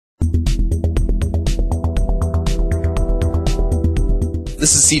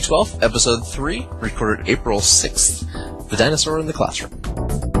This is C12, Episode 3, recorded April 6th, The Dinosaur in the Classroom.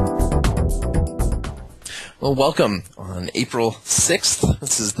 Well, welcome on April 6th.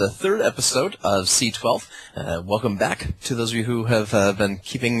 This is the third episode of C12. Welcome back to those of you who have been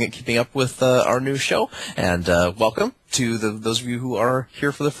keeping up with our new show, and welcome to those of you who are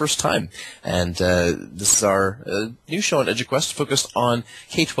here for the first time. And this is our new show on EduQuest focused on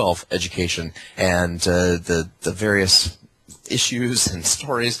K-12 education and the various issues and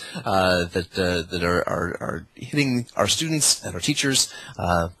stories that are hitting our students and our teachers,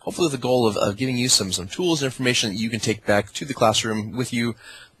 hopefully with the goal of giving you some tools and information that you can take back to the classroom with you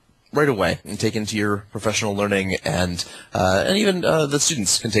right away and take into your professional learning, and even the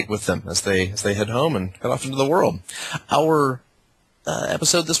students can take with them as they head home and head off into the world. Our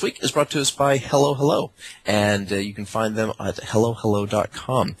episode this week is brought to us by Hello Hello, and you can find them at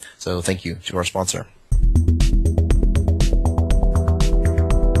hellohello.com. So thank you to our sponsor.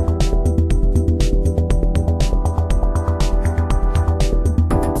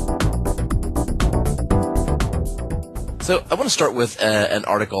 So I want to start with an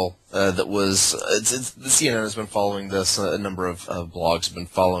article that was the CNN has been following this. A number of blogs have been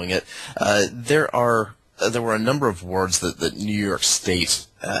following it. There were a number of words that New York State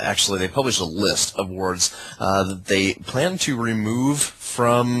actually they published a list of words that they plan to remove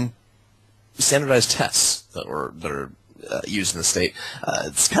from standardized tests that are used in the state.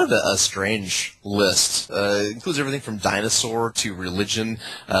 It's kind of a strange list. It includes everything from dinosaur to religion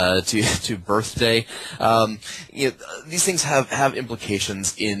to birthday. These things have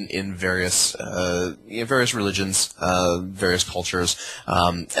implications in various religions, various cultures,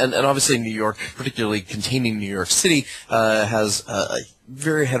 and obviously New York, particularly containing New York City, has a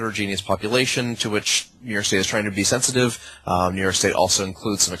very heterogeneous population to which New York State is trying to be sensitive. New York State also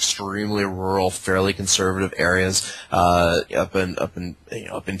includes some extremely rural, fairly conservative areas up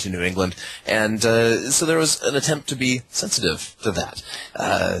into New England, and so there was an attempt to be sensitive to that.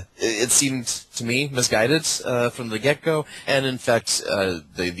 It seemed to me misguided from the get-go, and in fact,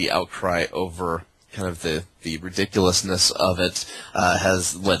 the outcry over kind of the ridiculousness of it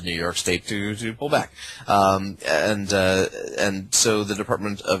has led New York State to pull back, and so the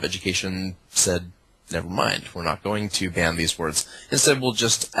Department of Education said, never mind, we're not going to ban these words. Instead, we'll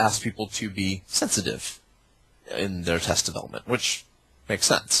just ask people to be sensitive in their test development, which makes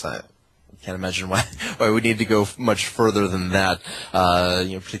sense. I can't imagine why we need to go much further than that,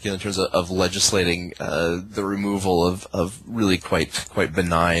 particularly in terms of legislating the removal of really quite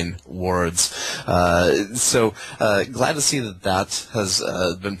benign words. So glad to see that has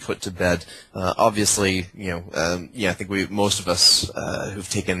been put to bed. Obviously, I think most of us who've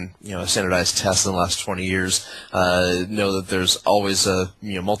taken a standardized test in the last 20 years know that there's always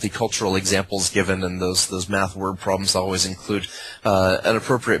multicultural examples given, and those math word problems always include an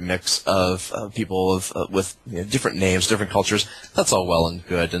appropriate mix of people with different names, different cultures. That's all well and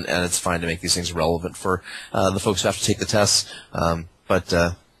good, and it's fine to make these things relevant for the folks who have to take the tests. But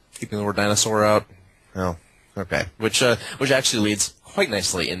keeping the word dinosaur out, well, okay. Which actually leads quite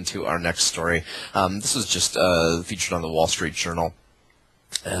nicely into our next story. This was just featured on the Wall Street Journal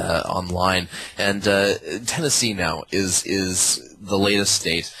online, and Tennessee now is the latest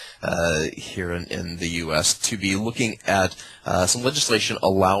state here in the U.S. to be looking at some legislation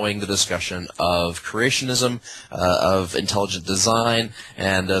allowing the discussion of creationism, of intelligent design,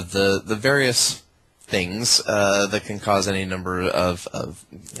 and of the various things that can cause any number of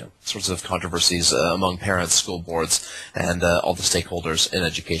sorts of controversies among parents, school boards, and all the stakeholders in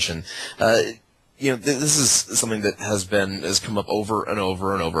education. This is something that has come up over and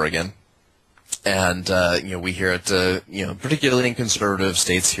over and over again. And, we hear it, particularly in conservative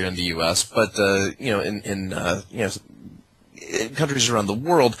states here in the U.S., but, in countries around the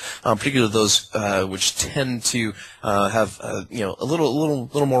world, particularly those, which tend to, have, a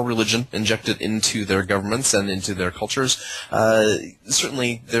little more religion injected into their governments and into their cultures,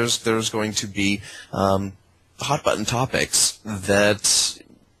 certainly there's going to be, hot button topics that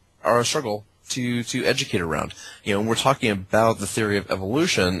are a struggle to educate around. When we're talking about the theory of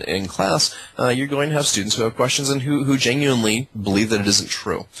evolution in class, you're going to have students who have questions and who genuinely believe that it isn't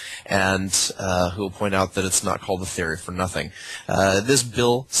true, and who will point out that it's not called a theory for nothing. This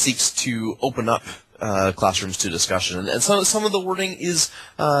bill seeks to open up classrooms to discussion, and some of the wording is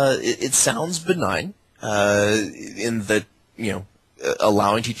it sounds benign in that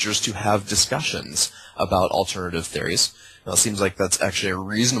allowing teachers to have discussions about alternative theories. Now, it seems like that's actually a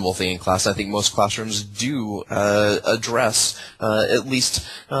reasonable thing in class. I think most classrooms do address at least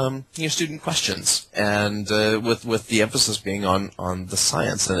student questions, and with the emphasis being on the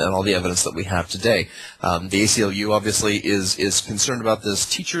science and all the evidence that we have today. The ACLU obviously is concerned about this.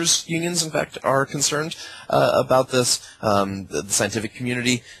 Teachers unions, in fact, are concerned about this. The scientific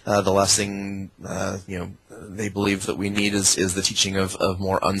community, the last thing they believe that we need is the teaching of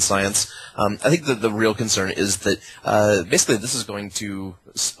more unscience. I think that the real concern is that basically this is going to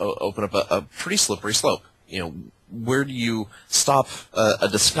open up a pretty slippery slope. Where do you stop a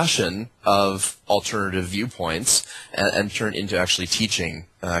discussion of alternative viewpoints and turn into actually teaching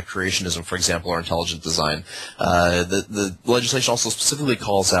creationism, for example, or intelligent design? The legislation also specifically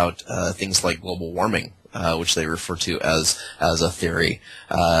calls out things like global warming, which they refer to as a theory,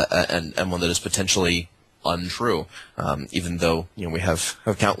 and one that is potentially untrue, even though we have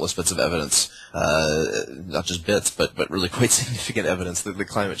countless bits of evidence, not just bits, but really quite significant evidence that the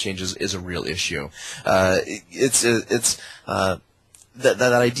climate change is a real issue. It's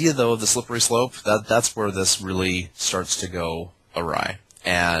that idea though of the slippery slope, that's where this really starts to go awry,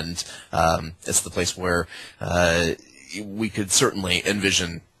 and it's the place where we could certainly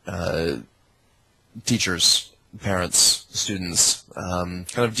envision teachers, parents, students, kind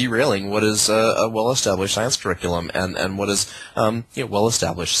of derailing what is a well-established science curriculum and what is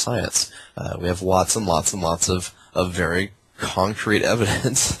well-established science. We have lots and lots and lots of very concrete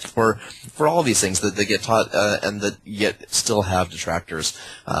evidence for all these things that they get taught and that yet still have detractors.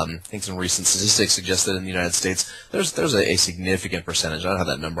 I think some recent statistics suggest that in the United States there's a significant percentage. I don't have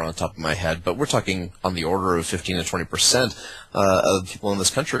that number on the top of my head, but we're talking on the order of 15 to 20% of people in this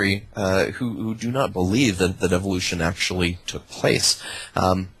country who do not believe that evolution actually took place.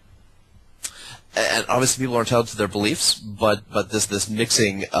 And obviously people are entitled to their beliefs, but this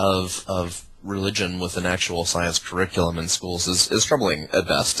mixing of religion with an actual science curriculum in schools is troubling at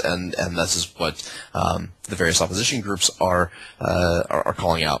best, and this is what the various opposition groups are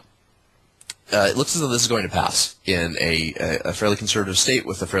calling out. It looks as though this is going to pass in a fairly conservative state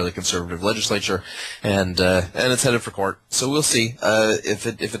with a fairly conservative legislature, and it's headed for court. So we'll see if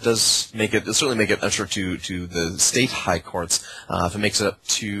it does make it. It'll certainly make it usher to the state high courts. If it makes it up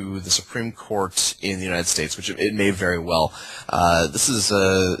to the Supreme Court in the United States, which it may very well.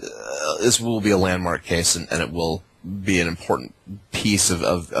 This will be a landmark case, and it will be an important piece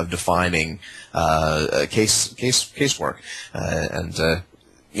of defining casework,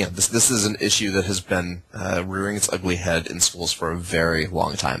 this is an issue that has been rearing its ugly head in schools for a very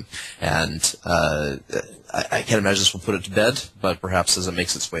long time, and I can't imagine this will put it to bed. But perhaps as it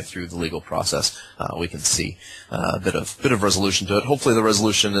makes its way through the legal process, we can see a bit of resolution to it. Hopefully, the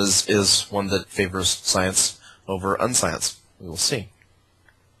resolution is one that favors science over unscience. We will see.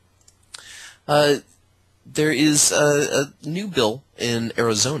 There is a new bill in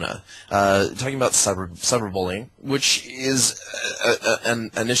Arizona talking about cyberbullying, which is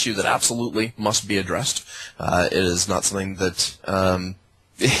an issue that absolutely must be addressed. It is not something that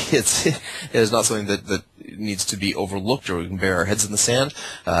it is not something that needs to be overlooked, or we can bury our heads in the sand.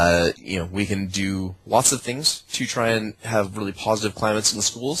 We can do lots of things to try and have really positive climates in the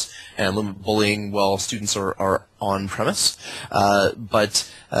schools and limit bullying while students are on premise. But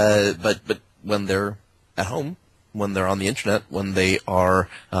when they're at home, when they're on the internet, when they are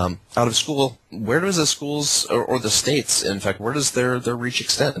out of school, where does the schools or the states, in fact, where does their reach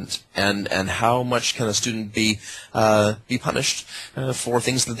extend? And how much can a student be punished for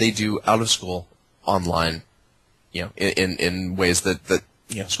things that they do out of school online, in ways that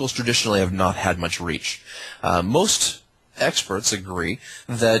schools traditionally have not had much reach? Most experts agree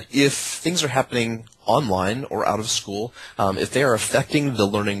that if things are happening online or out of school, if they are affecting the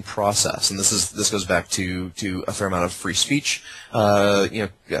learning process, and this goes back to a fair amount of free speech,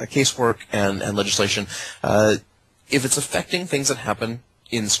 casework and legislation, if it's affecting things that happen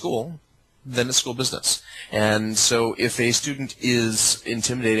in school, then it's school business. And so if a student is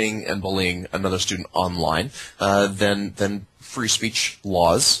intimidating and bullying another student online, then free speech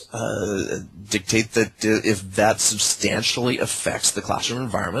laws dictate that if that substantially affects the classroom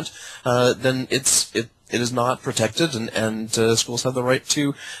environment, then it is not protected, and schools have the right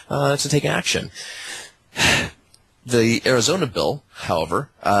to take action. The Arizona bill, however,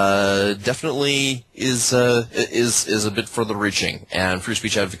 definitely is a bit further reaching, and free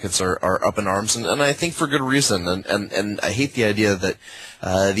speech advocates are up in arms, and I think for good reason. And I hate the idea that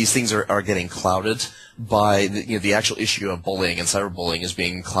these things are getting clouded by the actual issue of bullying, and cyberbullying is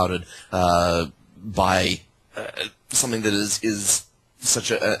being clouded by something that is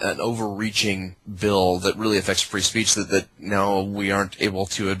such an overreaching bill that really affects free speech that now we aren't able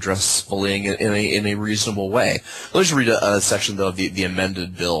to address bullying in a reasonable way. Let me just read a section, though, of the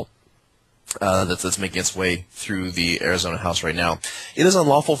amended bill that's making its way through the Arizona House right now. It is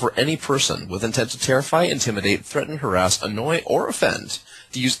unlawful for any person with intent to terrify, intimidate, threaten, harass, annoy, or offend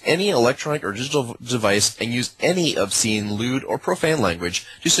to use any electronic or digital device and use any obscene, lewd, or profane language,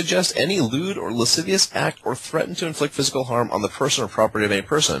 to suggest any lewd or lascivious act, or threaten to inflict physical harm on the person or property of any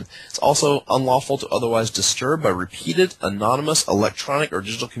person. It's also unlawful to otherwise disturb by repeated, anonymous, electronic, or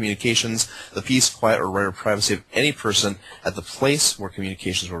digital communications the peace, quiet, or right or privacy of any person at the place where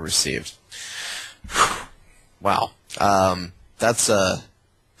communications were received. Wow.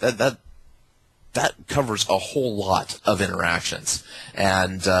 That covers a whole lot of interactions,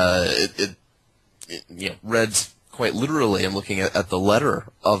 and read quite literally. I'm looking at the letter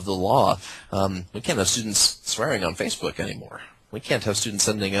of the law. We can't have students swearing on Facebook anymore. We can't have students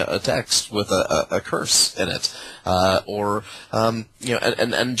sending a text with a curse in it, and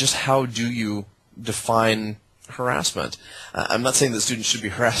just how do you define harassment? I'm not saying that students should be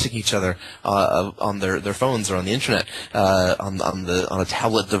harassing each other on their phones or on the internet, on a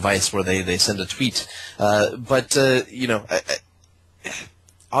tablet device where they send a tweet. But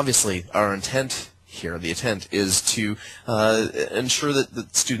obviously our intent here, the intent is to ensure that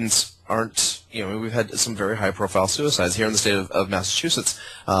students aren't, we've had some very high-profile suicides here in the state of Massachusetts.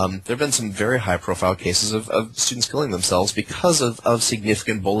 There have been some very high-profile cases of students killing themselves because of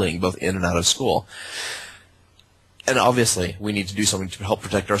significant bullying, both in and out of school. And obviously, we need to do something to help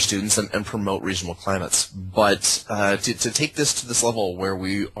protect our students and promote reasonable climates. But to take this to this level where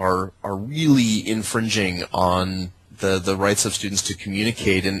we are really infringing on the rights of students to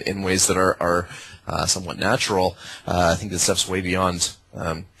communicate in ways that are somewhat natural, I think this steps way beyond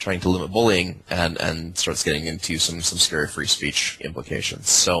trying to limit bullying and starts getting into some scary free speech implications.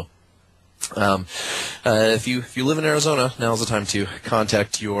 So if you live in Arizona, now's the time to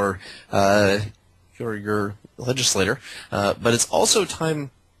contact your legislator, but it's also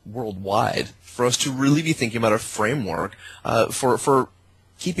time worldwide for us to really be thinking about a framework for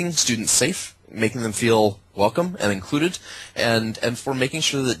keeping students safe, making them feel welcome and included, and for making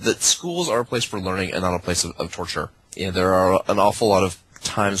sure that schools are a place for learning and not a place of torture. There are an awful lot of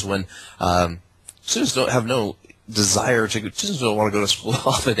times when students don't have no desire to, students don't want to go to school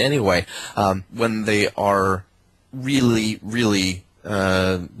often anyway, when they are really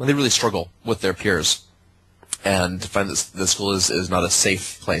struggle with their peers and find that the school is not a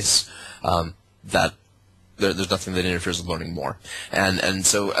safe place, that there's nothing that interferes with learning more. And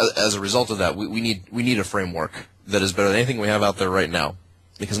so as a result of that, we need a framework that is better than anything we have out there right now,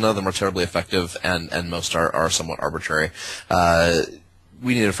 because none of them are terribly effective and most are somewhat arbitrary.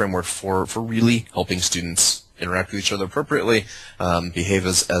 We need a framework for really helping students interact with each other appropriately, behave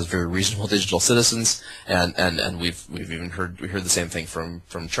as very reasonable digital citizens, and we've even heard the same thing from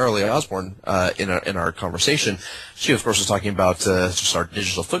Charlie Osborne in our conversation. She of course was talking about just our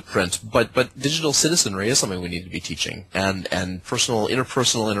digital footprint, but digital citizenry is something we need to be teaching, and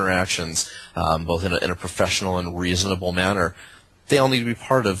interpersonal interactions, both in a professional and reasonable manner. They all need to be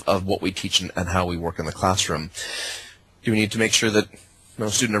part of what we teach and how we work in the classroom. Do we need to make sure that no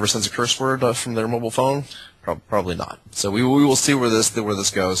student ever sends a curse word from their mobile phone? Probably not. So we will see where this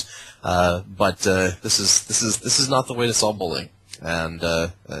goes. But this is not the way to solve bullying. And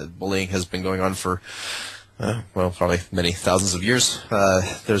bullying has been going on for probably many thousands of years.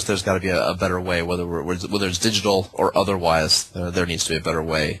 There's got to be a better way, whether it's digital or otherwise. There needs to be a better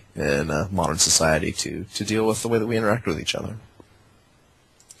way in modern society to deal with the way that we interact with each other.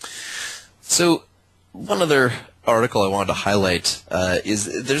 So one other article I wanted to highlight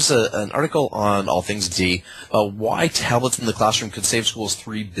is there's an article on All Things D, why tablets in the classroom could save schools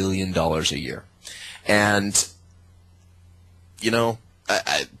 $3 billion a year. And,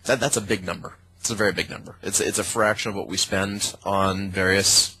 that's a big number. It's a very big number. It's a fraction of what we spend on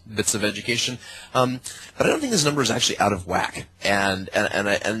various bits of education. But I don't think this number is actually out of whack. And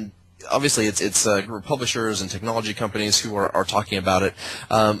obviously it's a group of publishers and technology companies who are talking about it.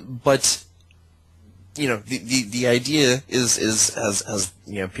 But the idea is as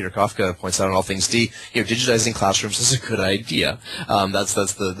Peter Kafka points out in All Things D, digitizing classrooms is a good idea. That's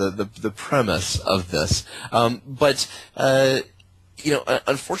the premise of this. But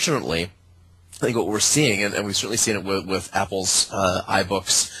unfortunately, I think what we're seeing, and we've certainly seen it with Apple's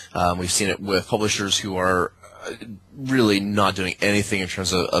iBooks, we've seen it with publishers who are really not doing anything in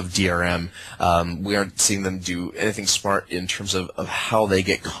terms of DRM. We aren't seeing them do anything smart in terms of how they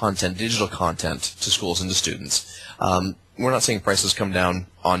get content, digital content, to schools and to students. we're not seeing prices come down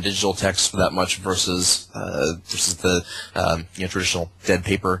on digital text that much versus the traditional dead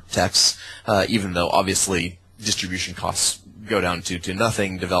paper texts. Even though obviously distribution costs go down to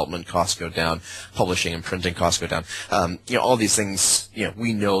nothing, development costs go down, publishing and printing costs go down. All these things,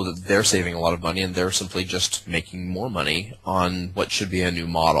 we know that they're saving a lot of money, and they're simply just making more money on what should be a new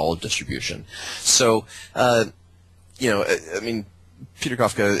model of distribution. So, Peter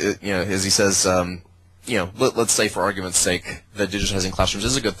Kafka, as he says, let's say for argument's sake that digitizing classrooms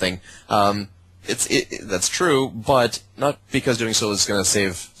is a good thing. That's true, but not because doing so is going to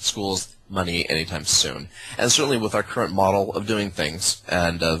save schools money anytime soon. And certainly with our current model of doing things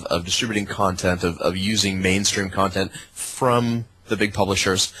and of distributing content, of using mainstream content from the big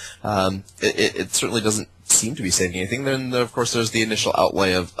publishers, it certainly doesn't seem to be saving anything. Then, of course, there's the initial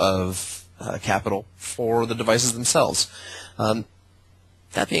outlay of capital for the devices themselves.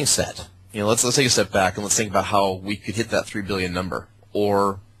 That being said, let's take a step back and let's think about how we could hit that 3 billion number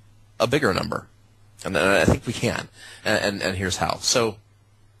or a bigger number. And I think we can. And here's how. So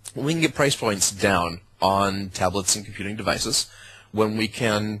when we can get price points down on tablets and computing devices, when we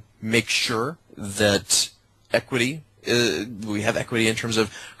can make sure that we have equity in terms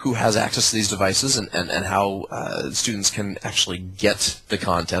of who has access to these devices and how students can actually get the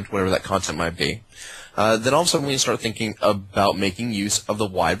content, whatever that content might be, then all of a sudden we start thinking about making use of the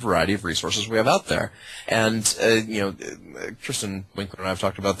wide variety of resources we have out there. And, Kirsten Winkler and I have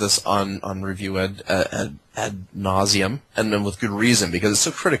talked about this on Review ad nauseum, and then with good reason, because it's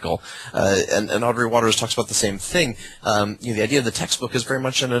so critical. And Audrey Waters talks about the same thing. The idea of the textbook is very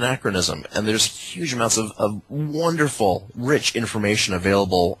much an anachronism, and there's huge amounts of wonderful, rich information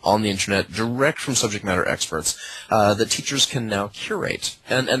available on the internet, direct from subject matter experts, that teachers can now curate.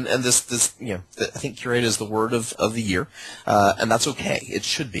 And this I think curate is the word of the year, and that's okay. It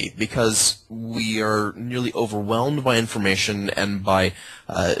should be, because we are nearly overwhelmed by information and by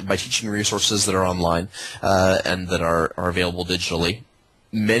teaching resources that are online and that are available digitally.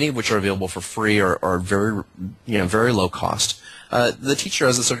 Many of which are available for free or are very low cost. The teacher,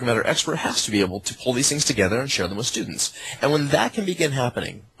 as a subject matter expert, has to be able to pull these things together and share them with students. And when that can begin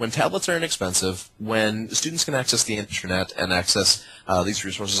happening, when tablets are inexpensive, when students can access the internet and access these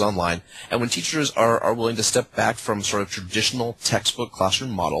resources online, and when teachers are willing to step back from sort of traditional textbook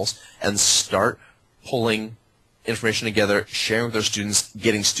classroom models and start pulling information together, sharing with their students,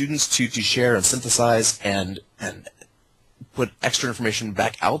 getting students to share and synthesize and put extra information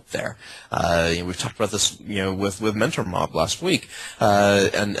back out there. We've talked about this, with Mentor Mob last week,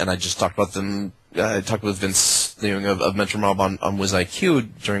 and I just talked about them. I talked with Vince of Mentor Mob on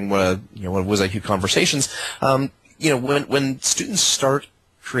WizIQ during one of WizIQ conversations. When students start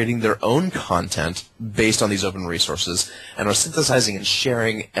creating their own content based on these open resources and are synthesizing and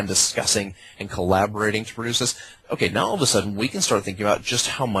sharing and discussing and collaborating to produce this, okay, now all of a sudden we can start thinking about just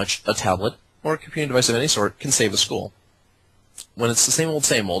how much a tablet or a computing device of any sort can save a school. When it's the same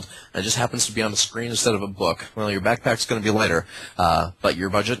old, and it just happens to be on a screen instead of a book, well, your backpack's going to be lighter, but your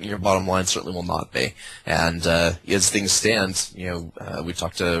budget and your bottom line certainly will not be. And as things stand, we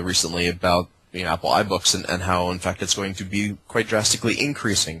talked recently about Apple iBooks and how, in fact, it's going to be quite drastically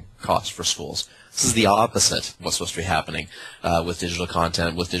increasing costs for schools. This is the opposite of what's supposed to be happening with digital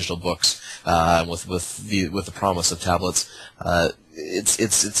content, with digital books, with the promise of tablets.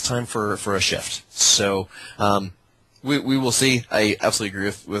 It's time for a shift. So we will see. I absolutely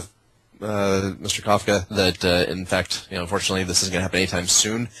agree with Mr. Kafka that in fact, unfortunately, this isn't going to happen anytime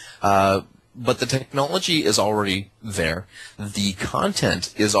soon. But the technology is already there. The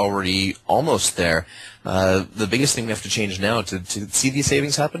content is already almost there. The biggest thing we have to change now to see these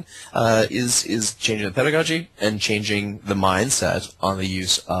savings happen is changing the pedagogy and changing the mindset on the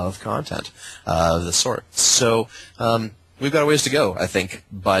use of content of this sort. So we've got a ways to go, I think,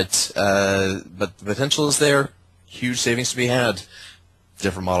 but the potential is there. Huge savings to be had.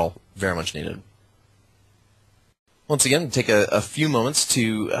 Different model, very much needed. Once again, take a few moments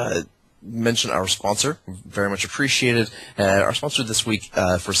to mention our sponsor. Very much appreciated. Our sponsor this week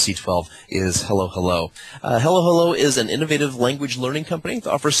for C12 is Hello Hello. Hello Hello is an innovative language learning company that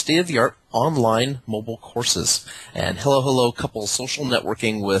offers state-of-the-art online mobile courses. And Hello Hello couples social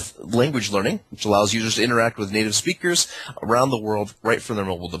networking with language learning, which allows users to interact with native speakers around the world right from their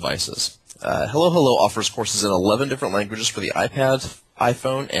mobile devices. Hello Hello offers courses in 11 different languages for the iPad,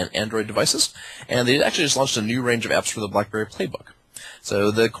 iPhone, and Android devices. And they actually just launched a new range of apps for the BlackBerry Playbook. So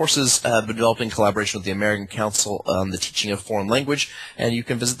the courses have been developed in collaboration with the American Council on the Teaching of Foreign Language, and you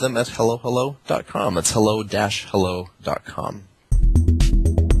can visit them at hellohello.com. That's hello-hello.com.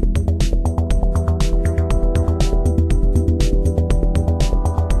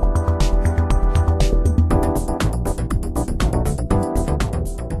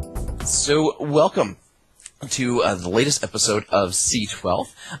 So, welcome to the latest episode of C12.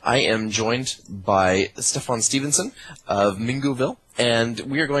 I am joined by Stephensen of Mingoville, and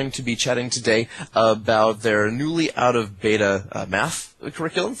we are going to be chatting today about their newly out-of-beta math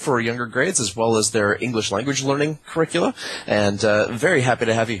curriculum for younger grades, as well as their English language learning curricula, and very happy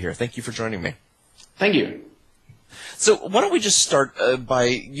to have you here. Thank you for joining me. Thank you. So why don't we just start by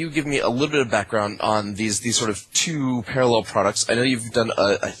you giving me a little bit of background on these sort of two parallel products. I know you've done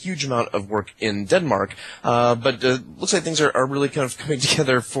a huge amount of work in Denmark, but it looks like things are really kind of coming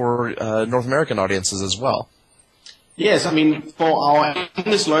together for North American audiences as well. Yes, I mean, for our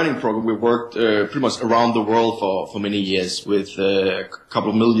English learning program, we worked pretty much around the world for many years with a couple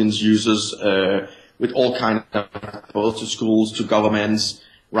of millions users, with all kinds of, both to schools, to governments.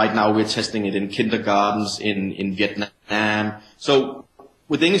 Right now, we're testing it in kindergartens in Vietnam. So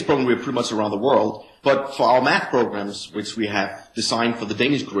with the English program, we're pretty much around the world. But for our math programs, which we have designed for the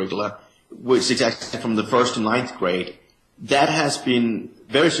Danish curricula, which is actually from the 1st to 9th grade, that has been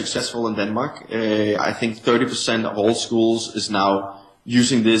very successful in Denmark. I think 30% of all schools is now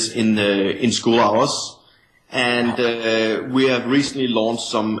using this in school hours. And we have recently launched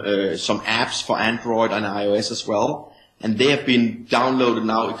some apps for Android and iOS as well. And they have been downloaded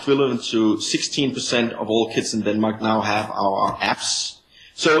now, equivalent to 16% of all kids in Denmark now have our apps.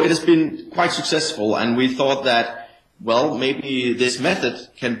 So it has been quite successful, and we thought that, well, maybe this method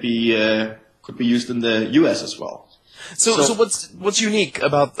could be used in the US as well. So what's unique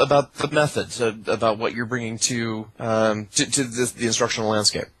about the method, about what you're bringing to the instructional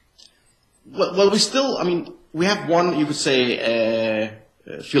landscape? Well, we have one, you could say,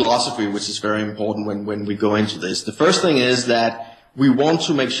 philosophy, which is very important when we go into this. The first thing is that we want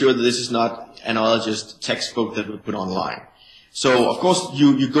to make sure that this is not another just textbook that we put online. So, of course,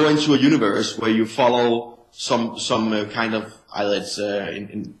 you go into a universe where you follow some kind of, either it's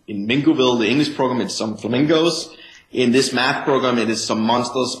in Mingoville, the English program, it's some flamingos. In this math program, it is some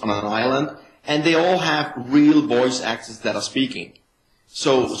monsters on an island, and they all have real voice actors that are speaking.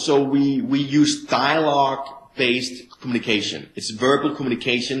 So we use dialogue-based communication. It's verbal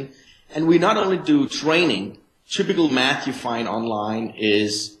communication, and we not only do training. Typical math you find online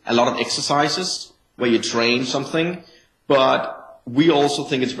is a lot of exercises where you train something, but we also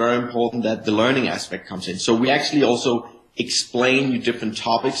think it's very important that the learning aspect comes in. So we actually also explain you different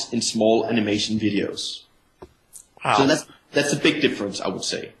topics in small animation videos. Wow. So that's a big difference, I would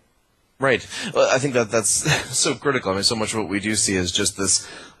say. Right. Well, I think that's so critical. I mean, so much of what we do see is just this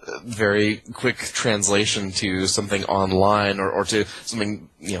very quick translation to something online or to something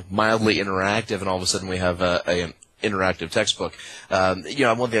mildly interactive, and all of a sudden we have an interactive textbook. One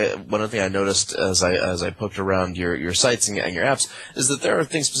other thing I noticed as I poked around your sites and your apps is that there are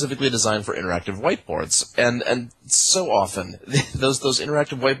things specifically designed for interactive whiteboards, and so often those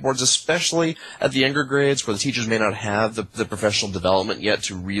interactive whiteboards, especially at the younger grades where the teachers may not have the professional development yet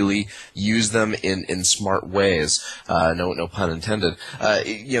to really use them in smart ways. No pun intended.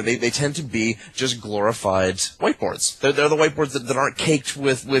 They tend to be just glorified whiteboards. They're the whiteboards that aren't caked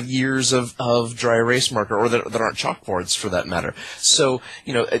with years of dry erase marker, or that aren't chalkboards for that matter. So,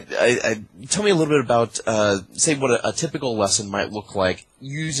 tell me a little bit about, say, what a typical lesson might look like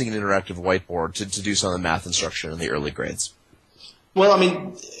using an interactive whiteboard to do some of the math instruction in the early grades. Well,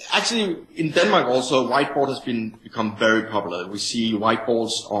 actually, in Denmark also, whiteboard has become very popular. We see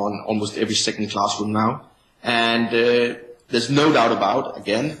whiteboards on almost every second classroom now. And there's no doubt about,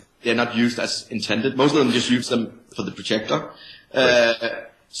 again, they're not used as intended. Most of them just use them for the projector. Right.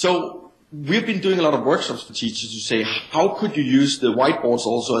 So we've been doing a lot of workshops for teachers to say, how could you use the whiteboards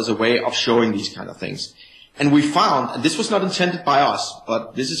also as a way of showing these kind of things? And we found, and this was not intended by us,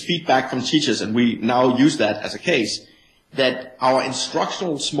 but this is feedback from teachers, and we now use that as a case, that our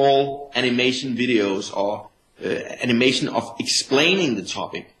instructional small animation videos or animation of explaining the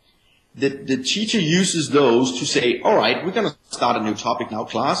topic, the teacher uses those to say, all right, we're going to start a new topic now,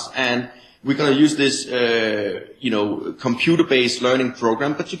 class, and we're going to use this, computer-based learning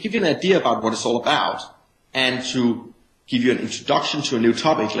program, but to give you an idea about what it's all about, and to give you an introduction to a new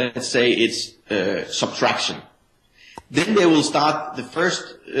topic. Let's say it's subtraction. Then they will start the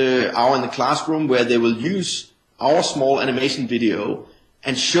first hour in the classroom where they will use our small animation video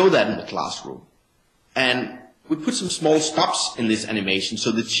and show that in the classroom. And we put some small stops in this animation,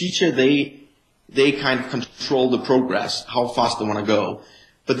 so the teacher, they kind of control the progress, how fast they want to go.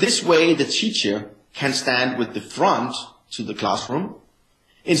 But this way, the teacher can stand with the front to the classroom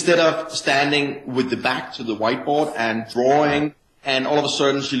instead of standing with the back to the whiteboard and drawing, and all of a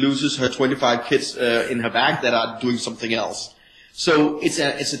sudden she loses her 25 kids in her back that are doing something else. So it's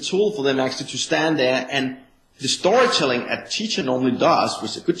a tool for them actually to stand there and the storytelling a teacher normally does,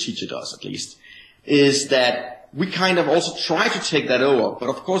 which a good teacher does at least, is that we kind of also try to take that over, but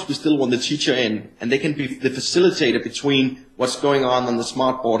of course we still want the teacher in, and they can be the facilitator between what's going on the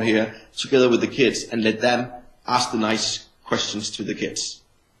smart board here, together with the kids, and let them ask the nice questions to the kids.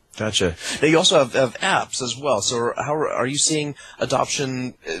 Gotcha. Now you also have apps as well. So how are you seeing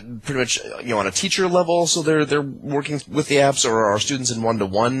adoption pretty much on a teacher level? So they're working with the apps, or are students in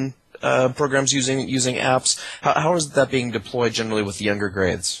one-to-one programs using apps? How is that being deployed generally with the younger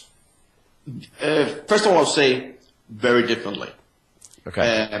grades? First of all, I'll say very differently.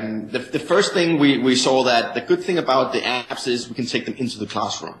 Okay. The first thing we saw that the good thing about the apps is we can take them into the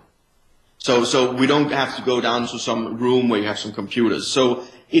classroom. So we don't have to go down to some room where you have some computers. So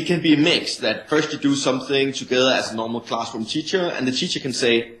it can be a mix that first you do something together as a normal classroom teacher, and the teacher can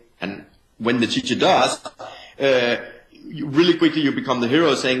say, and when the teacher does, really quickly you become the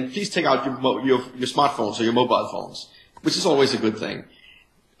hero saying, please take out your smartphones or your mobile phones, which is always a good thing.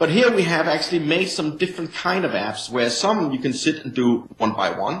 But here we have actually made some different kind of apps where some you can sit and do one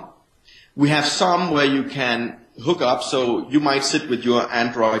by one. We have some where you can hook up, so you might sit with your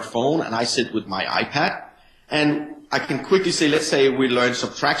Android phone and I sit with my iPad, and I can quickly say, let's say we learn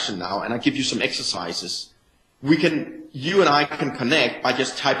subtraction now, and I give you some exercises. You and I can connect by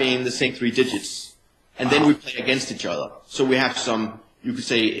just typing in the same 3 digits, and then we play against each other. So we have some, you could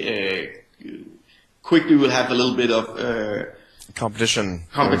say, quickly we'll have a little bit of competition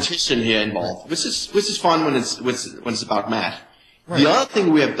here involved, which is fun when it's about math. Right. The other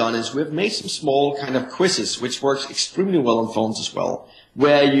thing we have done is we have made some small kind of quizzes, which works extremely well on phones as well,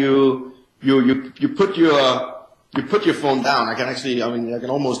 where you put your phone down. I can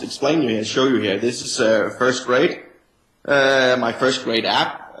almost explain show you here. This is first grade, my first grade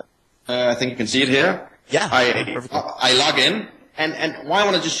app. I think you can see it here. Yeah. I log in, and why I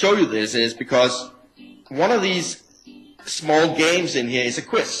want to just show you this is because one of these small games in here is a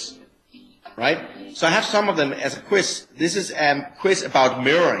quiz, right? So I have some of them as a quiz. This is a quiz about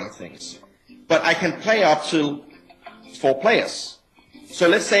mirroring things, but I can play up to 4 players. So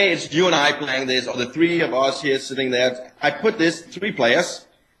let's say it's you and I playing this, or the 3 of us here sitting there. I put this 3 players.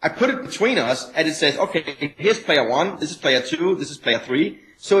 I put it between us, and it says, okay, here's player 1, this is player 2, this is player 3.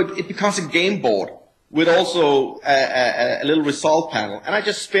 So it becomes a game board with also a little result panel. And I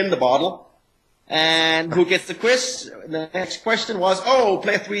just spin the bottle. And who gets the quiz? The next question was, oh,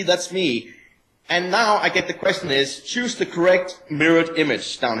 player 3, that's me. And now I get the question is, choose the correct mirrored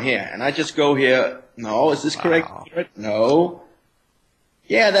image down here. And I just go here, no, is this correct? No.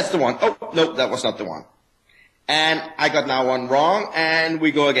 Yeah, that's the one. Oh, no, that was not the one. And I got now one wrong, and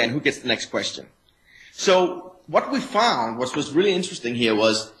we go again. Who gets the next question? So what we found, what was really interesting here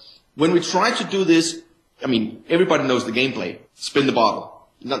was, when we tried to do this, everybody knows the gameplay. Spin the bottle.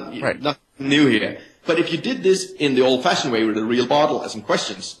 Nothing new here. But if you did this in the old-fashioned way with a real bottle as in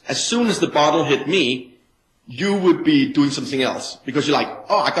questions, as soon as the bottle hit me, you would be doing something else. Because you're like,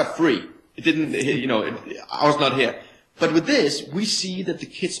 oh, I got 3. It didn't, I was not here. But with this, we see that the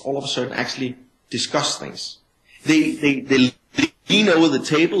kids all of a sudden actually discuss things. They lean over the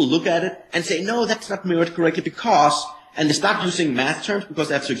table, look at it, and say, no, that's not mirrored correctly because, and they start using math terms because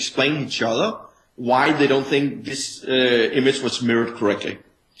they have to explain to each other why they don't think this image was mirrored correctly.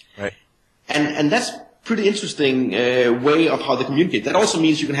 Right. And that's pretty interesting way of how they communicate. That also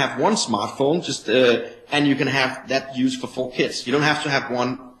means you can have one smartphone, and you can have that used for 4 kids. You don't have to have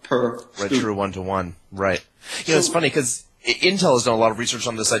one per student. Right, true one-to-one. Right. It's funny because Intel has done a lot of research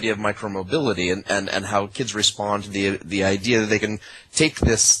on this idea of micromobility and how kids respond to the idea that they can take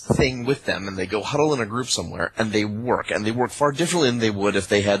this thing with them and they go huddle in a group somewhere and they work far differently than they would if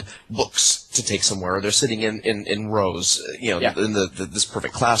they had books to take somewhere or they're sitting in rows, in this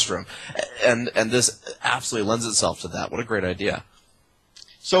perfect classroom. And this absolutely lends itself to that. What a great idea.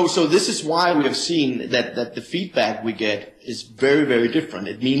 So this is why we have seen that the feedback we get is very, very different.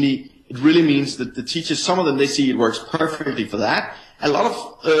 It really means that the teachers, some of them, they see it works perfectly for that. A lot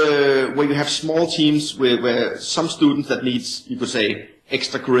of where you have small teams where some students that needs, you could say,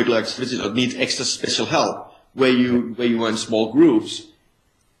 extracurricular activities or needs extra special help, where you are in small groups.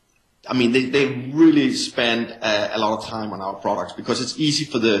 They really spend a lot of time on our products because it's easy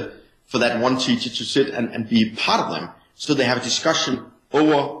for that one teacher to sit and be part of them. So they have a discussion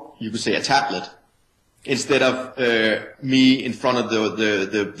over, you could say, a tablet. Instead of me in front of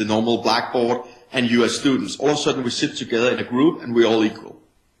the normal blackboard and you as students. All of a sudden we sit together in a group and we're all equal.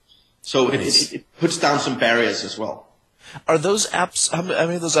 So it puts down some barriers as well. Are those apps, how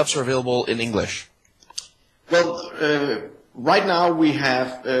many of those apps are available in English? Well, right now we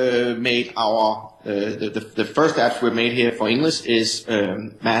have made our, the first apps we made here for English is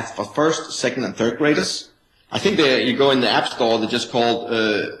math for first, second and third graders. I think you go in the App Store, they're just called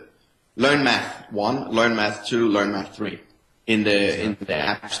Learn Math 1, Learn Math 2, Learn Math 3 in the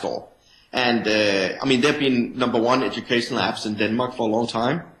App Store. And I mean, they've been #1 educational apps in Denmark for a long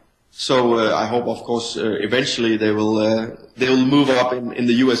time. So I hope, of course, eventually they will move up in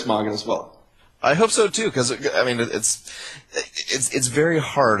the U.S. market as well. I hope so too, because I mean it's very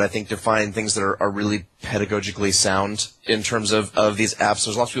hard, I think, to find things that are really pedagogically sound in terms of these apps.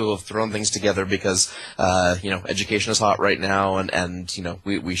 There's lots of people who have thrown things together because education is hot right now, and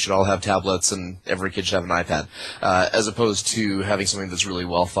we should all have tablets and every kid should have an iPad, as opposed to having something that's really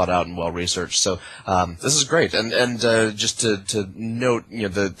well thought out and well researched. So this is great, and just to note,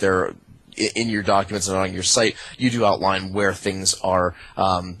 that there. In your documents and on your site, you do outline where things are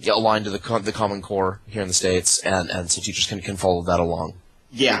aligned to the Common Core here in the States, and so teachers can follow that along.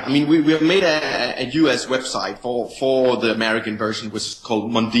 Yeah, I mean, we have made a US website for the American version, which is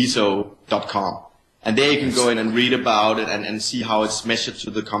called Mondiso.com. And there you can go in and read about it and see how it's measured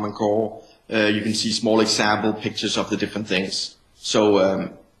to the Common Core. You can see small example pictures of the different things. So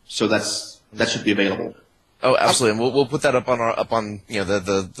that should be available. Oh, absolutely, and we'll put that up on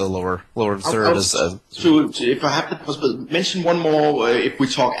the lower third. If I have the possibility, mention one more. If we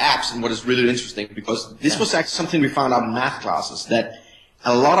talk apps, and what is really interesting, because this was actually something we found out in math classes, that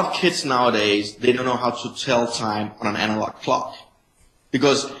a lot of kids nowadays, they don't know how to tell time on an analog clock.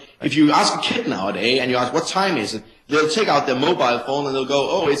 Because if you ask a kid nowadays and you ask what time is it, they'll take out their mobile phone and they'll go,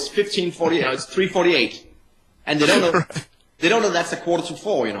 oh, it's 15:40, it's 3:48, and they don't know they don't know that's a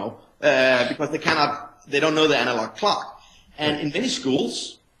 3:45, because they don't know the analog clock. And in many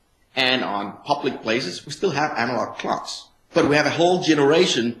schools and on public places, we still have analog clocks. But we have a whole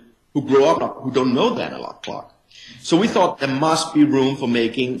generation who grow up who don't know the analog clock. So we thought there must be room for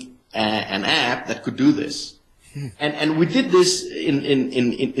making an app that could do this. And we did this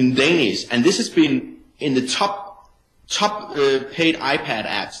in Danish. And this has been in the top paid iPad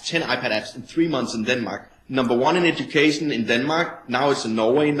apps, 10 iPad apps in 3 months in Denmark. #1 in education in Denmark. Now it's in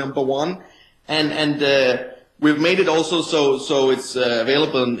Norway, #1. And we've made it also so it's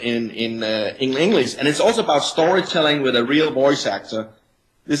available in English, and it's also about storytelling with a real voice actor.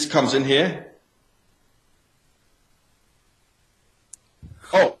 This comes in here.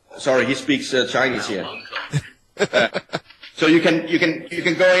 Oh, sorry, he speaks Chinese here. So you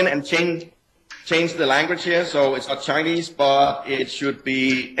can go in and change the language here. So it's not Chinese, but it should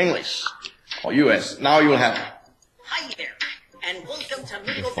be English or US. Now you'll have. Hi there, and welcome to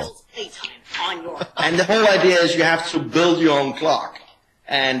Mingoville's Playtime. And the whole idea is you have to build your own clock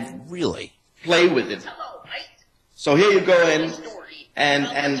and really play with it. So here you go in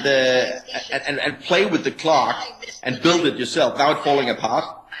and play with the clock and build it yourself. Now it's falling apart.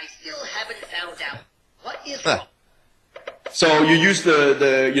 I still haven't found out what is wrong. So you use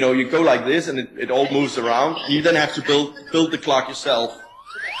you go like this and it all moves around. You then have to build the clock yourself.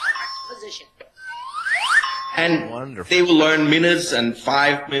 And wonderful. They will learn minutes and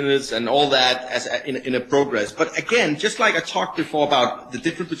 5 minutes and all that in a progress. But again, just like I talked before about the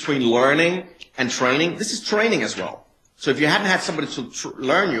difference between learning and training, this is training as well. So if you haven't had somebody to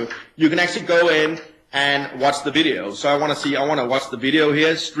learn you can actually go in and watch the video. So I want to watch the video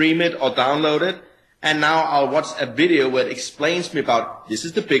here, stream it or download it. And now I'll watch a video where it explains me about this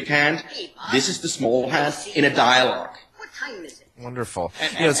is the big hand, this is the small hand in a dialogue. What time is it? Wonderful.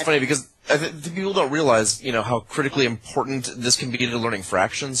 It's funny because I think people don't realize, how critically important this can be to learning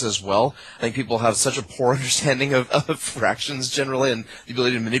fractions as well. I think people have such a poor understanding of fractions generally and the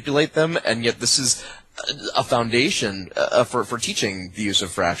ability to manipulate them, and yet this is a foundation for teaching the use of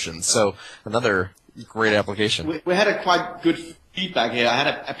fractions. So another great application. We had a quite good feedback here. I had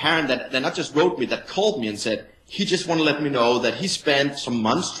a parent that not just wrote me, that called me and said he just wanted to let me know that he spent some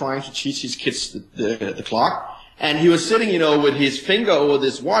months trying to teach his kids the clock. And he was sitting, with his finger over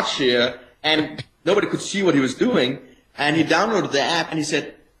this watch here, and nobody could see what he was doing. And he downloaded the app, and he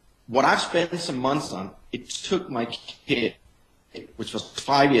said, what I've spent some months on, it took my kid, which was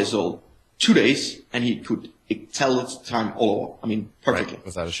 5 years old, 2 days, and he could tell the time all over. I mean, perfectly. Right,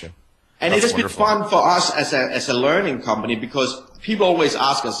 without issue. And it has been fun for us as a learning company, because people always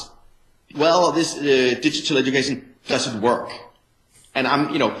ask us, well, this digital education doesn't work. And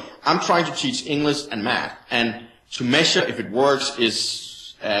I'm trying to teach English and math, and to measure if it works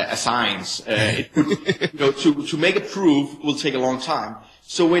is a science. To make a proof will take a long time.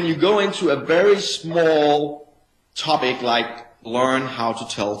 So when you go into a very small topic like learn how to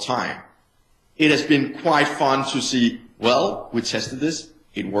tell time, it has been quite fun to see, well, we tested this,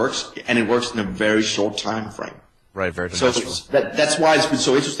 it works, and it works in a very short time frame. Right, very So demonstrable. that's why it's been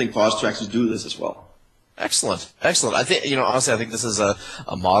so interesting for us to actually do this as well. Excellent, excellent. I think, honestly, I think this is a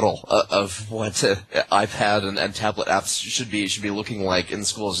model of what iPad and tablet apps should be looking like in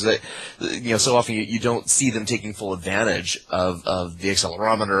schools. That, so often you don't see them taking full advantage of the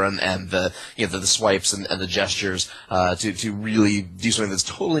accelerometer and the swipes and the gestures to really do something that's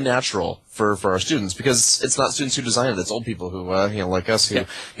totally natural for our students, because it's not students who designed it. It's old people who like us who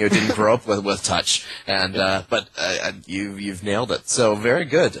didn't grow up with touch. And but you've nailed it. So very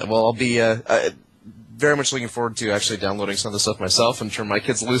good. Well, I'll be very much looking forward to actually downloading some of the stuff myself and turn my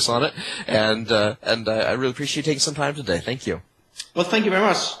kids loose on it. And I really appreciate you taking some time today. Thank you. Well, thank you very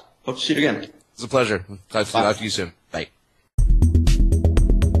much. Hope to see you again. It's a pleasure. Talk to you soon. Bye.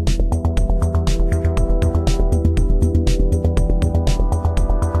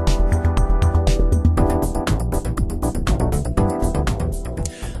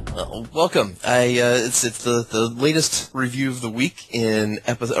 Welcome. It's the latest review of the week in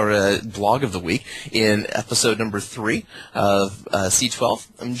blog of the week in episode number 3 of C12.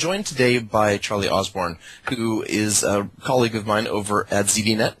 I'm joined today by Charlie Osborne, who is a colleague of mine over at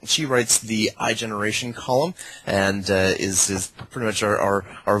ZDNet. She writes the iGeneration column and is pretty much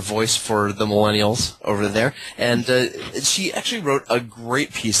our voice for the millennials over there. And she actually wrote a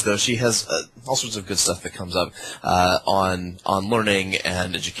great piece, though. She has all sorts of good stuff that comes up on learning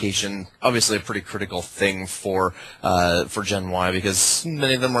and education. Obviously, a pretty critical thing for Gen Y, because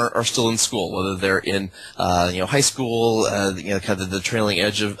many of them are still in school, whether they're in high school, kind of the trailing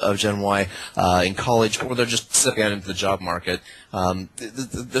edge of Gen Y, in college, or they're just stepping out into the job market.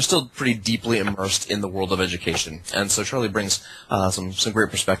 They're still pretty deeply immersed in the world of education, and so Charlie brings some great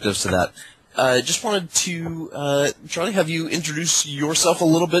perspectives to that. Just wanted to, Charlie, have you introduce yourself a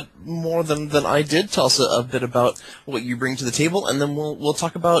little bit more than I did. Tell us a bit about what you bring to the table, and then we'll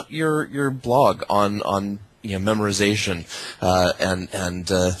talk about your blog on memorization and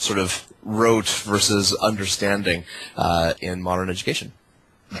sort of rote versus understanding in modern education.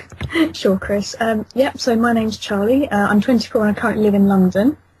 Sure, Chris. So my name's Charlie. I'm 24 and I currently live in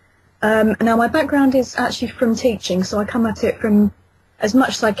London. Now, my background is actually from teaching, so I come at it from as much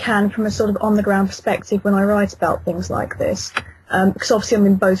as I can from a sort of on-the-ground perspective when I write about things like this. Because obviously I'm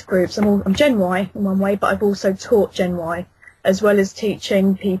in both groups. I'm Gen Y in one way, but I've also taught Gen Y, as well as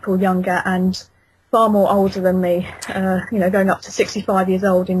teaching people younger and far more older than me, going up to 65 years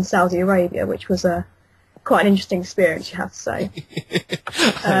old in Saudi Arabia, which was quite an interesting experience, you have to say.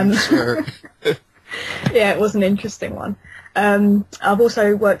 I'm sure. Yeah, it was an interesting one. I've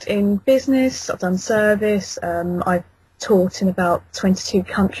also worked in business, I've done service, I've taught in about 22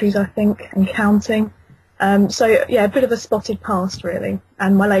 countries, I think, and counting. A bit of a spotted past, really.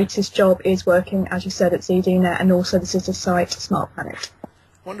 And my latest job is working, as you said, at ZDNet, and also the sister site, Smart Planet.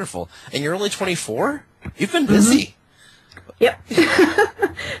 Wonderful. And you're only 24? You've been busy. Yep.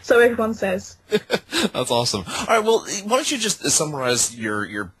 So everyone says. That's awesome. All right, well, why don't you just summarize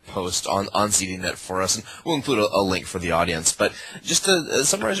your post on ZDNet for us, and we'll include a link for the audience. But just to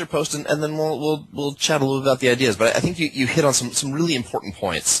summarize your post, and then we'll chat a little about the ideas. But I think you hit on some really important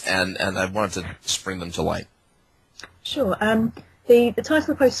points, and I wanted to just bring them to light. Sure. The title of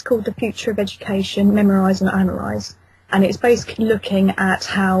the post is called "The Future of Education: Memorise and Analyse," and it's basically looking at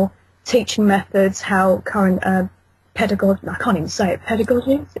how teaching methods, how current pedagogy. I can't even say it.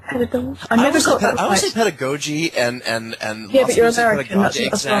 Pedagogy? Is it pedagogy? I never got that right. I would say pedagogy and yeah, but you're American. Pedagogy.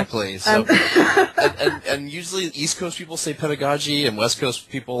 Exactly. So and usually East Coast people say pedagogy, and West Coast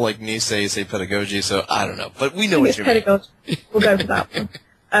people like me say pedagogy. So I don't know, but we know what you mean. Pedagogy. We'll go for that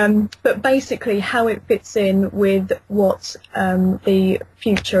one. But basically, how it fits in with what the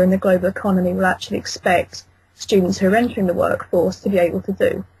future and the global economy will actually expect students who are entering the workforce to be able to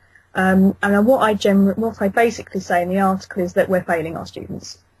do. And what I basically say in the article is that we're failing our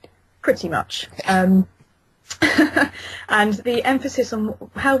students, pretty much. And the emphasis on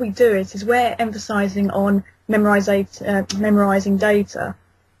how we do it is we're emphasising on memorising data,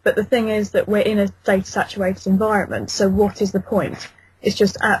 but the thing is that we're in a data-saturated environment, so what is the point? It's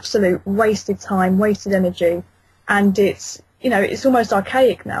just absolute wasted time, wasted energy, and it's almost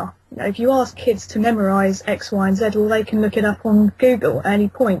archaic now. If you ask kids to memorise X, Y, and Z, well, they can look it up on Google at any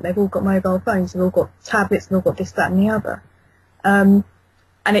point. They've all got mobile phones, they've all got tablets, they've all got this, that, and the other. And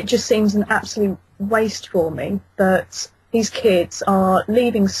it just seems an absolute waste for me that these kids are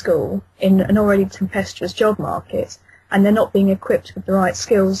leaving school in an already tempestuous job market, and they're not being equipped with the right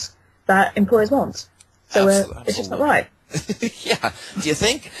skills that employers want. So it's just not right. Yeah. Do you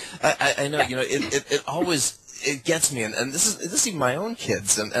think? I know. It always. It gets me, and this is even my own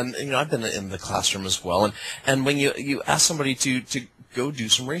kids, and I've been in the classroom as well, and when you ask somebody to go do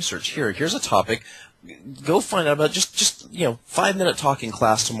some research, here's a topic, go find out about just 5-minute talking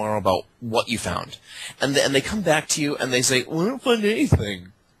class tomorrow about what you found, and they come back to you and they say, well, I didn't find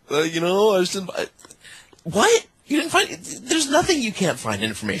anything. I just didn't. What? You didn't find? There's nothing you can't find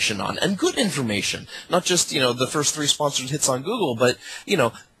information on, and good information, not just the first 3 sponsored hits on Google, but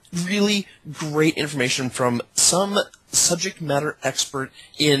really great information from some subject matter expert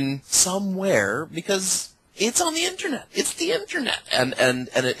in somewhere, because it's on the internet. It's the internet, and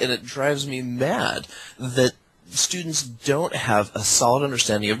it drives me mad that students don't have a solid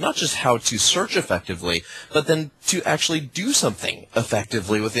understanding of not just how to search effectively, but then to actually do something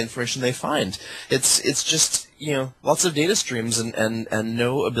effectively with the information they find. It's just lots of data streams and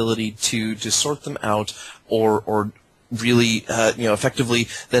no ability to sort them out or really effectively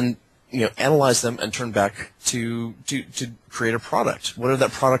then analyze them and turn back to create a product, whatever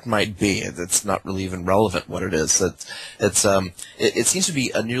that product might be. It's not really even relevant what it is. It seems to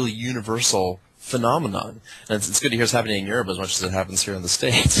be a nearly universal phenomenon, and it's good to hear it's happening in Europe as much as it happens here in the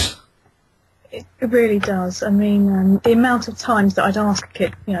States. It really does. I mean, the amount of times that I'd ask a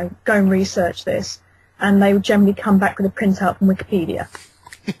kid, go and research this, and they would generally come back with a printout from Wikipedia.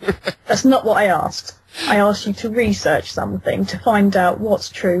 That's not what I asked. I asked you to research something, to find out what's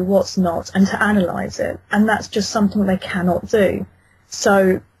true, what's not, and to analyse it. And that's just something they cannot do.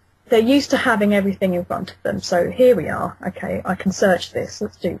 So they're used to having everything in front of them. So here we are. Okay, I can search this.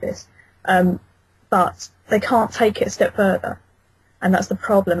 Let's do this. But they can't take it a step further. And that's the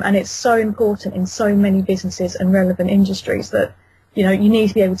problem. And it's so important in so many businesses and relevant industries that, you need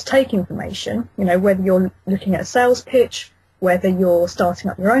to be able to take information, whether you're looking at a sales pitch, whether you're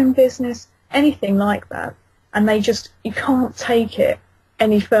starting up your own business, anything like that. And you can't take it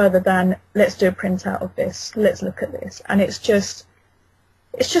any further than, let's do a printout of this, let's look at this. And it just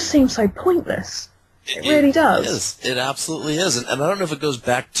seems so pointless. It really does. It absolutely is. And I don't know if it goes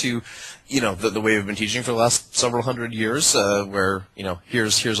back to, the way we've been teaching for the last several hundred years, where,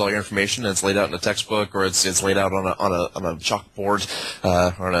 here's all your information, and it's laid out in a textbook, or it's laid out on a chalkboard,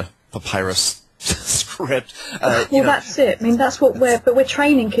 or on a papyrus script. That's it. I mean, that's what we're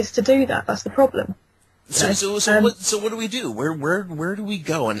training kids to do that. That's the problem. So what do we do? Where do we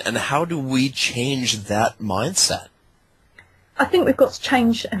go, and how do we change that mindset? I think we've got to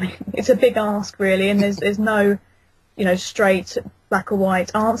change. I mean, it's a big ask, really, and there's no, straight black or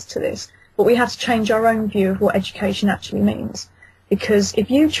white answer to this. But we have to change our own view of what education actually means. Because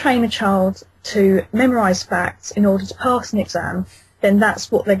if you train a child to memorise facts in order to pass an exam, then that's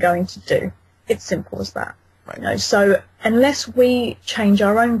what they're going to do. It's simple as that. Right. So unless we change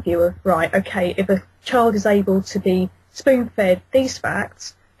our own view of, right, okay, if a child is able to be spoon-fed these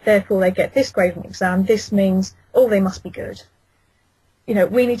facts, therefore they get this grade in the exam, this means, they must be good.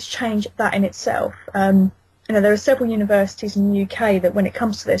 We need to change that in itself. There are several universities in the UK that when it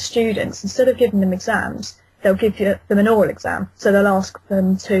comes to their students, instead of giving them exams, they'll give them an oral exam. So they'll ask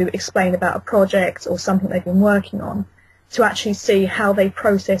them to explain about a project or something they've been working on, to actually see how they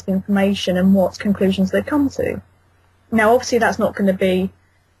process the information and what conclusions they come to. Now, obviously, that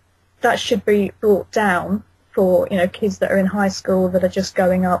should be brought down for, kids that are in high school that are just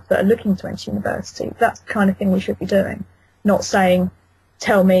going up, that are looking to enter university. That's the kind of thing we should be doing, not saying,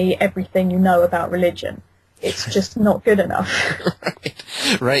 tell me everything you know about religion. It's just not good enough.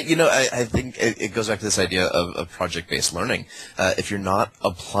 Right. I think it goes back to this idea of project-based learning. If you're not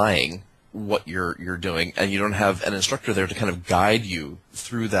applying what you're doing, and you don't have an instructor there to kind of guide you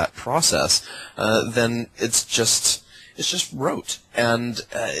through that process, then it's just rote. And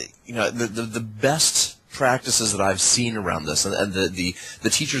the best practices that I've seen around this, and the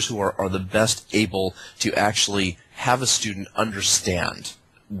teachers who are the best able to actually have a student understand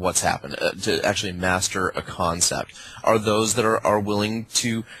what's happened, to actually master a concept, are those that are willing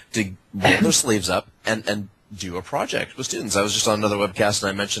to roll their sleeves up and do a project with students. I was just on another webcast and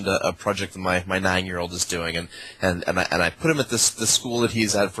I mentioned a project that my 9-year-old is doing, and I put him at this school that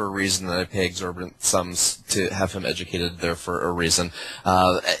he's at for a reason, and I pay exorbitant sums to have him educated there for a reason.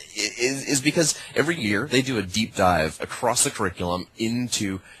 Is because every year they do a deep dive across the curriculum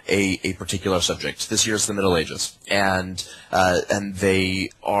into a particular subject. This year it's the Middle Ages, and they're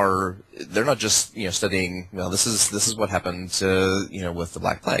not just studying. This is what happened with the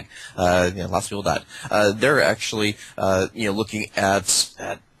Black Plague. Lots of people died. They're actually looking at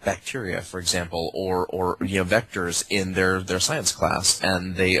bacteria, for example, or vectors in their science class,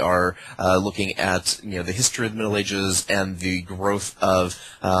 and they are looking at the history of the Middle Ages and the growth of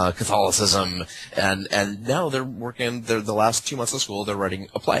Catholicism, and now they're working. The last 2 months of school, they're writing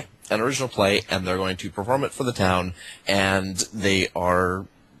a play, an original play, and they're going to perform it for the town, and they are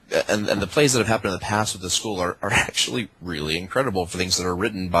and the plays that have happened in the past with the school are actually really incredible for things that are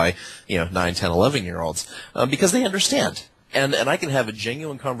written by 9, 10, 11-year-olds because they understand. And I can have a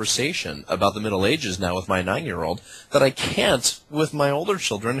genuine conversation about the Middle Ages now with my 9-year-old that I can't with my older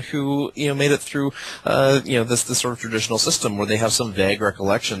children who made it through this sort of traditional system where they have some vague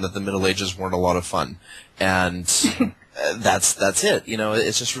recollection that the Middle Ages weren't a lot of fun, and that's it.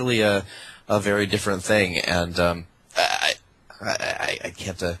 It's just really a very different thing, and I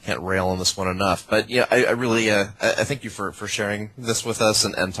can't rail on this one enough. But I really I thank you for sharing this with us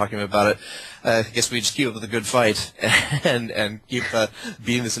and talking about it. I guess we just keep up with a good fight and keep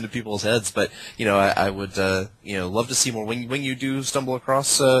beating this into people's heads. But I would love to see more when you do stumble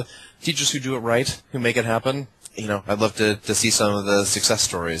across teachers who do it right, who make it happen. I'd love to see some of the success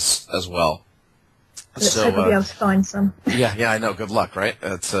stories as well. Let's hope we'll be able to find some. Yeah, I know. Good luck, right?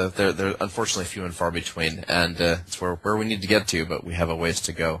 It's they're unfortunately few and far between, and it's where we need to get to, but we have a ways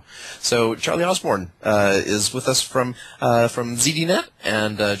to go. So Charlie Osborne is with us from ZDNet,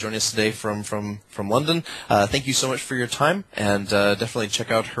 and joining us today from London. Thank you so much for your time, and definitely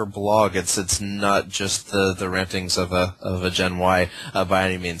check out her blog. It's not just the rantings of a Gen Y by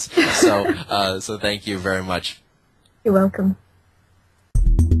any means. So thank you very much. You're welcome.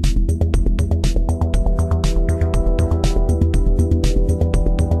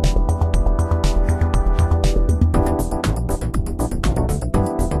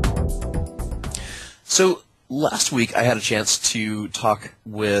 So last week I had a chance to talk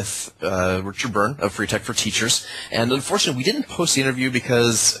with Richard Byrne of Free Tech for Teachers, and unfortunately we didn't post the interview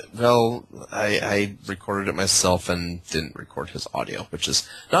because, well, I recorded it myself and didn't record his audio, which is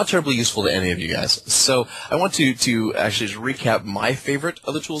not terribly useful to any of you guys. So I want to actually just recap my favorite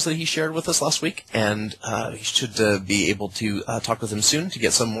of the tools that he shared with us last week, and you should be able to talk with him soon to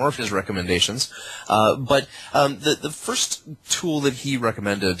get some more of his recommendations. But the first tool that he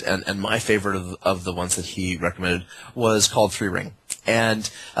recommended, and my favorite of the ones that he recommended, was called 3Ring. And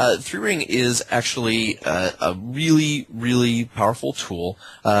 3Ring is actually a really, really powerful tool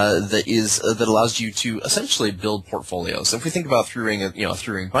that allows you to essentially build portfolios. So if we think about 3Ring, a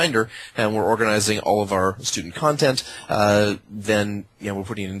 3Ring binder, and we're organizing all of our student content, then we're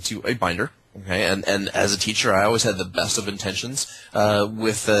putting it into a binder. Okay, and as a teacher, I always had the best of intentions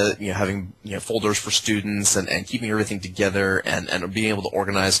with having folders for students and keeping everything together and being able to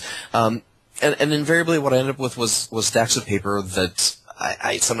organize. And invariably what I ended up with was stacks of paper that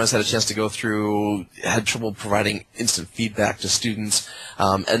I sometimes had a chance to go through, had trouble providing instant feedback to students,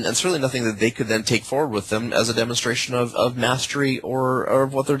 and certainly nothing that they could then take forward with them as a demonstration of mastery or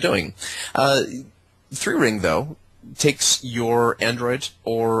of what they're doing. 3Ring, though, takes your Android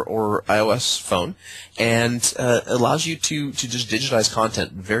or iOS phone and allows you to just digitize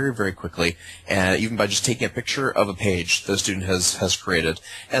content very, very quickly, and even by just taking a picture of a page the student has created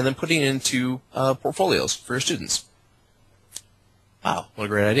and then putting it into portfolios for your students. Wow, what a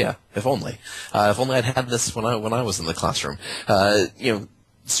great idea! If only I'd had this when I was in the classroom.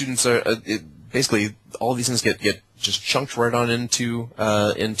 Students are basically all of these things get just chunked right on into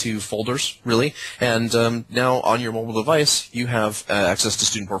folders, really. And now on your mobile device, you have access to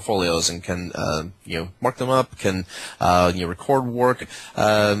student portfolios and can mark them up, can record work.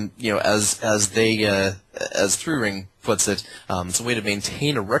 As 3Ring puts it, it's a way to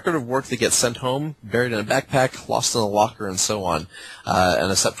maintain a record of work that gets sent home, buried in a backpack, lost in a locker, and so on,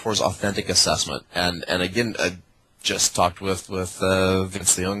 and a step towards authentic assessment. And again, just talked with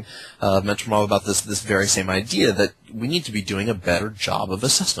Vince the Young mentor model about this very same idea that we need to be doing a better job of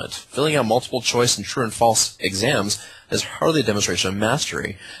assessment. Filling out multiple choice and true and false exams is hardly a demonstration of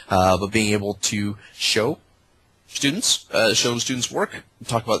mastery, but being able to show students work,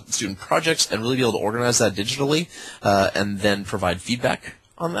 talk about student projects, and really be able to organize that digitally, and then provide feedback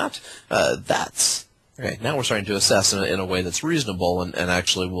on that. That's okay. Now we're starting to assess in a way that's reasonable and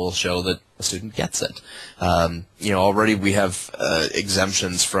actually will show that a student gets it. Already we have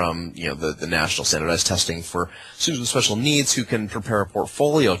exemptions from the national standardized testing for students with special needs who can prepare a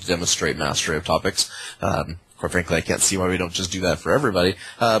portfolio to demonstrate mastery of topics. Quite frankly, I can't see why we don't just do that for everybody.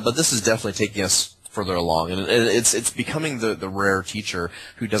 But this is definitely taking us further along, and it's becoming the rare teacher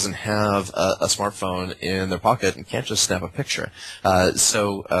who doesn't have a smartphone in their pocket and can't just snap a picture.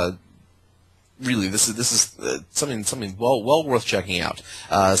 Really, this is something well worth checking out.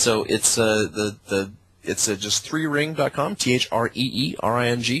 So it's it's just 3ring.com,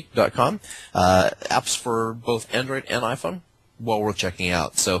 THREERING.com. Apps for both Android and iPhone, well worth checking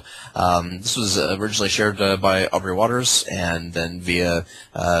out. So this was originally shared by Aubrey Waters, and then via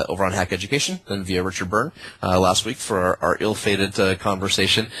over on Hack Education, then via Richard Byrne last week for our ill-fated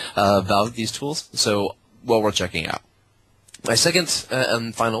conversation about these tools. So well worth checking out. My second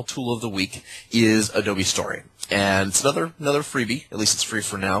and final tool of the week is Adobe Story. And it's another freebie. At least it's free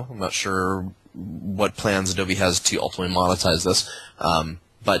for now. I'm not sure what plans Adobe has to ultimately monetize this,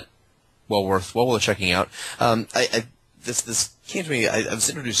 but well worth checking out. This came to me. I was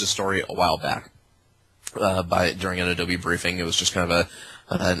introduced to Story a while back during an Adobe briefing. It was just kind of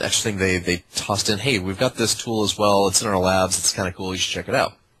an extra thing they tossed in. Hey, we've got this tool as well. It's in our labs. It's kind of cool. You should check it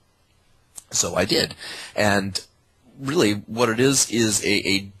out. So I did, and really what it is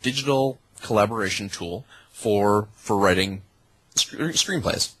a digital collaboration tool for writing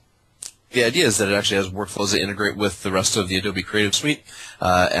screenplays. The idea is that it actually has workflows that integrate with the rest of the Adobe Creative Suite,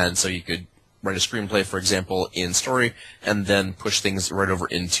 and so you could write a screenplay, for example, in Story, and then push things right over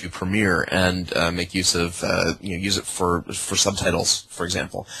into Premiere and make use of use it for subtitles, for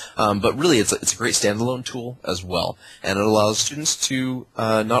example. But really, it's a great standalone tool as well, and it allows students to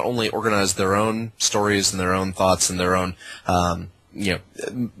not only organize their own stories and their own thoughts and their own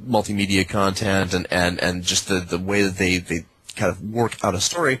multimedia content and just the way that they kind of work out a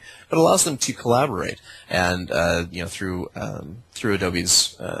story, but allows them to collaborate and through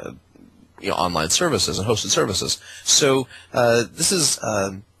Adobe's online services and hosted services. So this is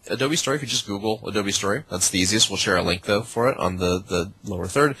Adobe Story. If you just Google Adobe Story, that's the easiest. We'll share a link though for it on the lower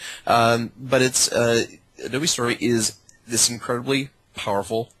third. But it's Adobe Story is this incredibly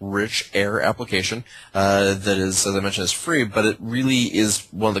powerful, rich Air application that is, as I mentioned, is free, but it really is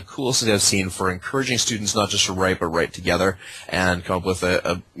one of the coolest things I've seen for encouraging students not just to write, but write together and come up with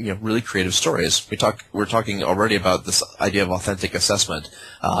a really creative stories. We're talking already about this idea of authentic assessment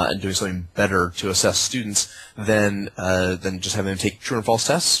and doing something better to assess students than just having them take true and false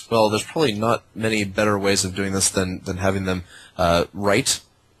tests. Well, there's probably not many better ways of doing this than having them write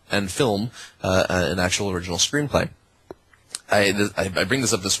and film an actual original screenplay. I bring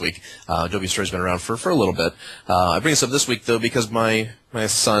this up this week. Adobe Story's been around for a little bit. I bring this up this week though because my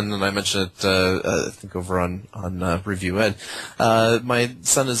son, and I mentioned it I think over on Review Ed, my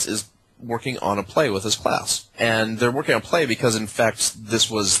son is working on a play with his class, and they're working on a play because in fact this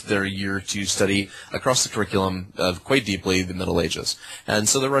was their year to study across the curriculum quite deeply the Middle Ages, and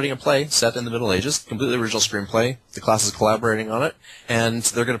so they're writing a play set in the Middle Ages, completely original screenplay. The class is collaborating on it, and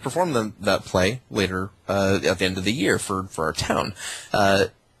they're going to perform that play later at the end of the year for our town.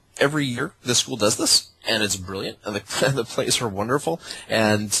 Every year the school does this, and it's brilliant, and the plays are wonderful,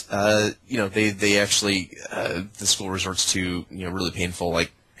 and they actually the school resorts to really painful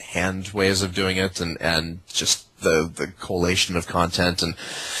hand ways of doing it, and just the collation of content and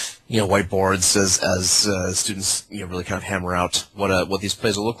whiteboards as students really kind of hammer out what these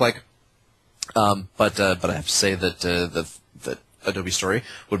plays will look like. But I have to say that Adobe Story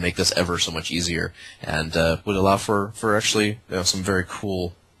would make this ever so much easier and would allow for actually some very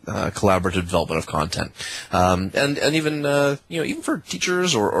cool collaborative development of content, and even even for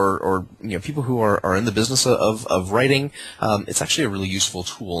teachers or people who are in the business of writing, it's actually a really useful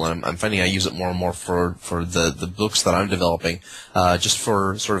tool. And I'm finding I use it more and more for the books that I'm developing, just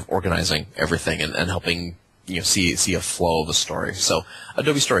for sort of organizing everything and helping see a flow of a story. So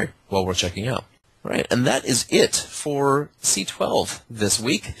Adobe Story, well worth checking out. Right, and that is it for C12 this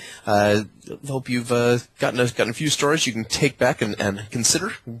week. Hope you've gotten a few stories you can take back and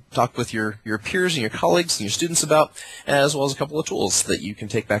consider, talk with your peers and your colleagues and your students about, as well as a couple of tools that you can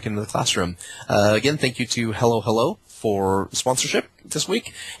take back into the classroom. Again, thank you to Hello Hello for sponsorship this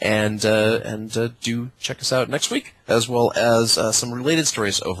week, and do check us out next week, as well as some related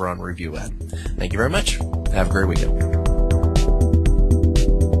stories over on Review Ed. Thank you very much. Have a great weekend.